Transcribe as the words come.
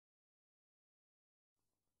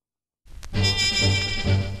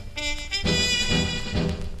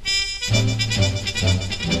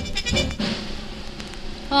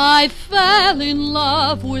I fell in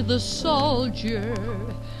love with the soldier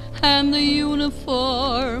and the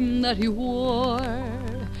uniform that he wore.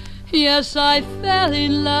 Yes, I fell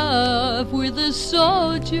in love with the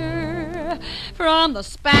soldier from the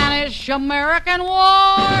Spanish-American War.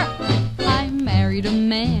 I married a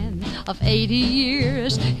man of 80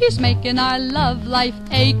 years. He's making our love life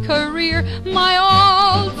a career. My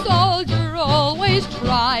old soldier always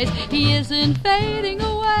tries. He isn't fading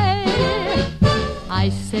away. I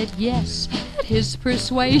said yes at his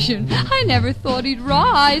persuasion. I never thought he'd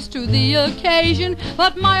rise to the occasion,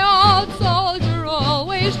 but my old soldier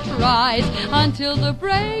always tries until the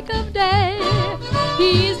break of day.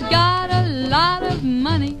 He's got a lot of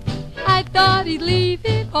money. I thought he'd leave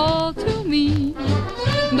it all to me,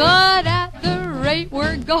 but at the rate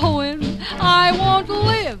we're going, I won't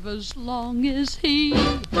live as long as he.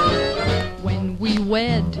 When we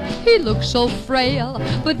wed, he looked so frail,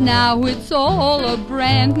 but now it's all a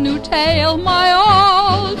brand new tale. My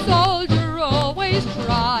old soldier always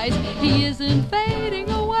tries. He isn't fading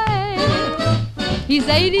away. He's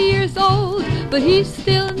 80 years old, but he's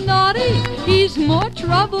still naughty. He's more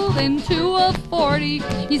trouble than 2 of 40.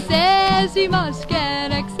 He says he must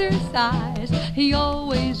get exercise. He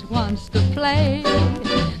always wants to play.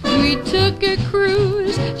 We took a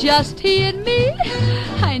cruise, just he and me.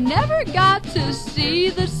 I never got to see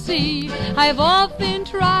the sea. I've often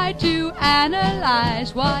tried to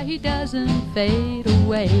analyze why he doesn't fade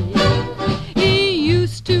away. He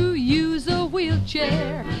used to use a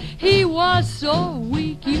wheelchair. He was so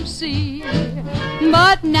weak, you see,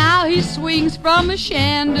 but now he swings from a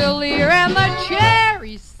chandelier, and the chair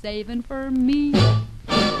he's saving for me.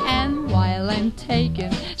 And while I'm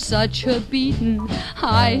taking such a beating,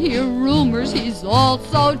 I hear rumors he's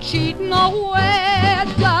also cheating. Oh, where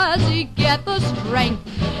does he get the strength?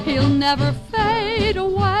 He'll never fade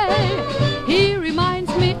away. He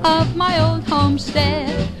reminds me of my old homestead.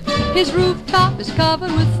 His rooftop is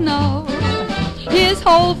covered with snow. His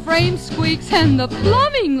whole frame squeaks and the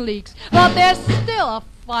plumbing leaks, but there's still a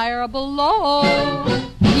fire below.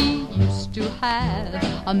 He used to have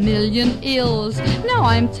 1,000,000 ills. Now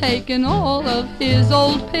I'm taking all of his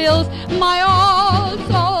old pills. My old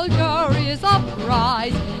soldier is a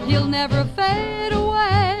prize. He'll never fade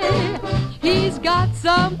away. He's got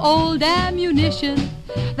some old ammunition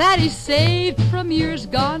that he saved from years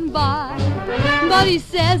gone by, but he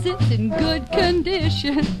says it's in good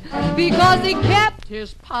condition because he kept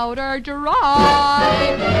his powder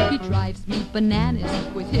dry. He drives me bananas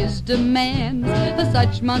with his demands.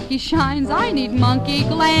 Such monkey shines, I need monkey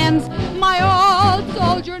glands. My old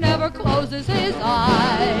soldier never closes his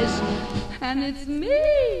eyes, and it's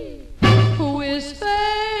me